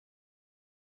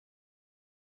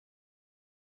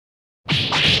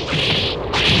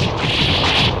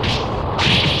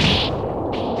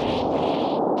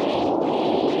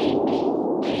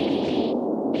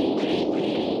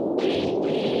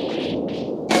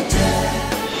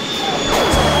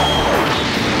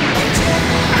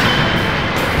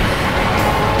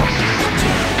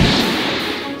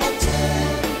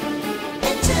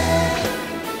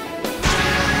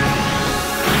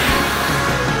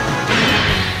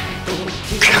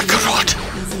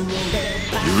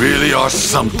really are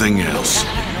something else.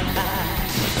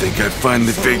 I think I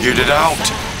finally figured it out.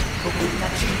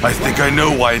 I think I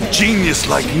know why a genius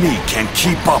like me can't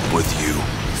keep up with you.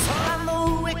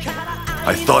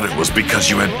 I thought it was because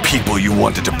you had people you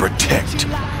wanted to protect.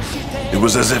 It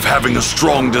was as if having a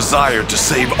strong desire to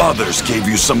save others gave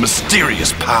you some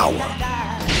mysterious power.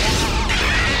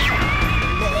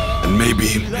 And maybe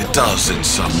it does in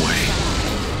some way.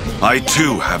 I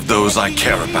too have those I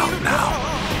care about now.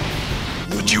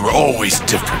 But you are always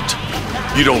different.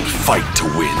 You don't fight to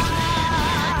win.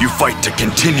 You fight to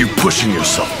continue pushing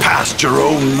yourself past your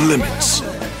own limits.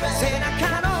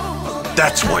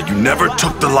 That's why you never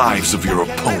took the lives of your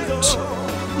opponents.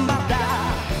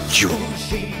 You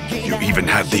even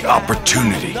had the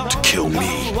opportunity to kill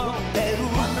me.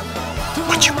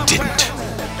 But you didn't.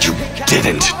 You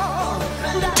didn't.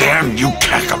 Damn you,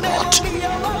 Kakarot.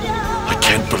 I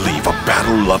can't believe a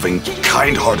battle-loving,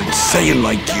 kind-hearted Saiyan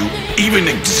like you even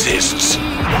exists.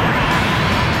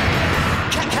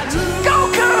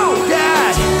 Goku!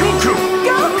 Dad! Goku!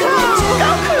 Goku!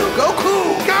 Goku!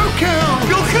 Goku!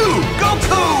 Goku!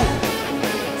 Goku!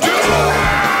 Goku!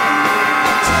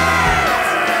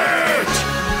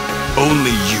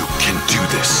 Only you can do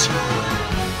this.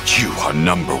 You are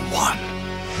number